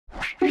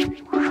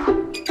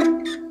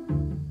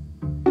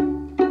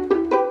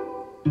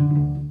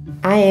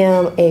I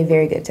am a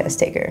very good test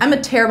taker. I'm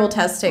a terrible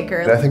test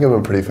taker. I think I'm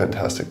a pretty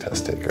fantastic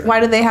test taker. Why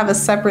do they have a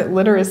separate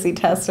literacy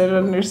test? I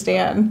don't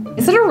understand.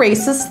 Is it a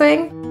racist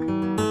thing?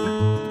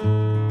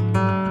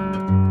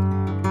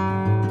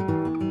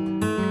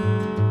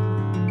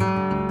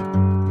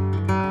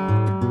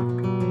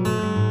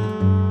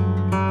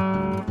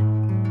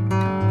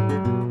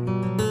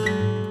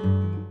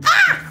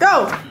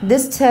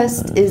 This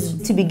test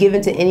is to be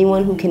given to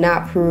anyone who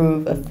cannot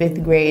prove a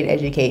 5th grade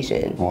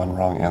education. One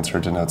wrong answer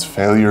denotes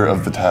failure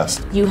of the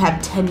test. You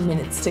have 10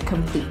 minutes to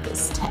complete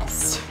this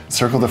test.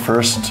 Circle the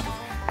first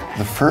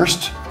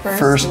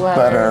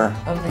letter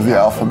of the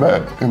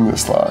alphabet in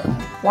this line.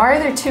 Why are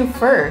there 2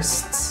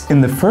 firsts?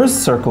 In the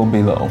first circle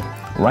below,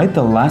 write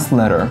the last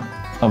letter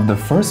of the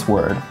first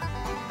word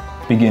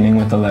beginning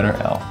with the letter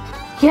L.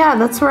 Yeah,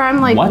 that's where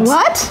I'm like,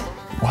 what?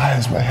 Why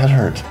does my head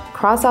hurt?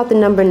 Cross out the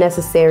number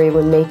necessary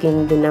when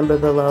making the number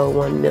below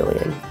 1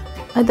 million.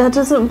 That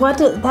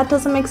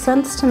doesn't make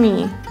sense to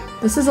me.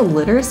 This is a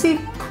literacy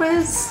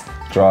quiz?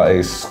 Draw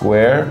a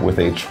square with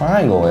a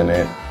triangle in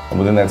it, and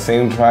within that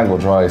same triangle,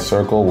 draw a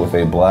circle with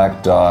a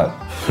black dot.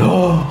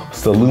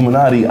 It's the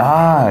Illuminati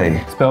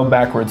eye. Spell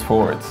backwards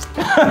forwards.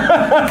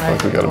 I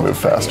think we gotta move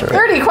faster.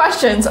 30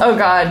 questions, oh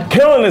God.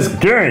 Killing this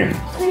game.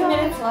 3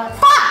 minutes left.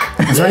 Fuck!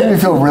 It's making me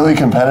feel really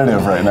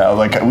competitive right now.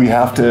 Like we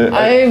have to.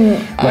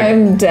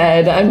 I'm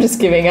dead. I'm just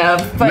giving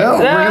up. But no,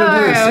 we're gonna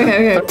do this.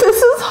 Okay. This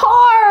is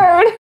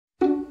hard.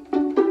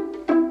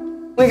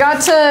 We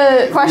got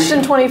to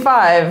question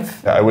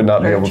 25. I would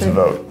not be able to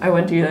vote. I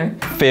wouldn't either.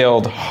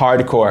 Failed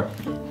hardcore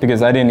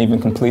because I didn't even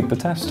complete the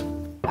test.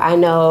 I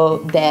know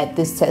that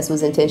this test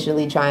was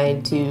intentionally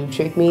trying to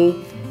trick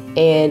me,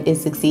 and it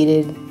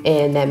succeeded,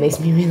 and that makes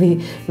me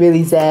really,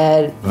 really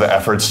sad. The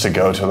efforts to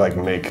go to like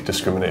make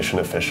discrimination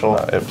official,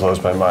 it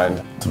blows my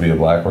mind. To be a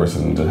black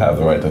person, to have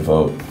the right to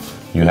vote,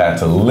 you had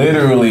to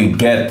literally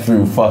get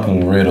through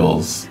fucking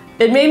riddles.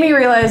 It made me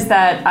realize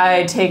that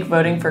I take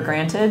voting for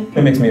granted.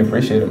 It makes me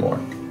appreciate it more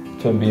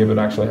to be able to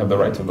actually have the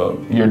right to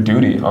vote. Your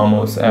duty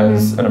almost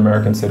as an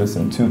American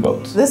citizen to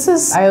vote. This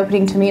is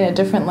eye-opening to me in a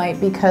different light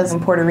because in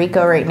Puerto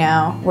Rico right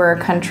now, we're a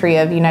country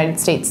of United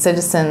States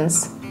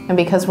citizens, and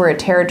because we're a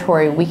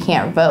territory, we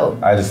can't vote.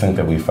 I just think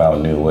that we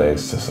found new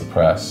ways to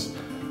suppress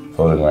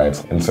voting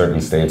rights in certain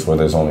states where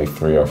there's only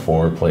 3 or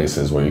 4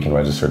 places where you can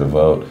register to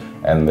vote,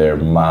 and they're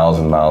miles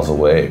and miles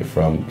away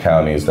from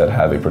counties that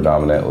have a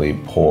predominantly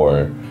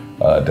poor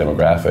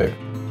demographic.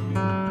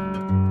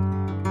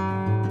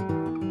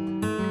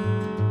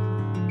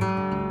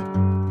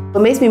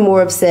 What makes me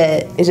more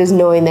upset is just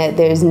knowing that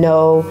there's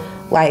no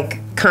like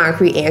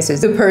concrete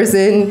answers. The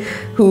person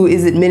who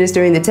is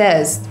administering the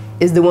test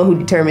is the one who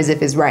determines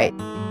if it's right.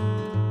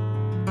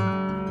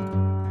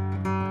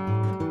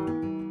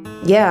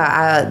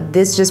 Yeah,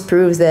 this just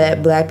proves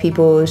that Black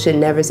people should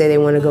never say they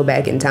want to go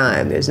back in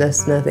time. There's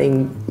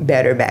nothing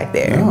better back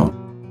there. No.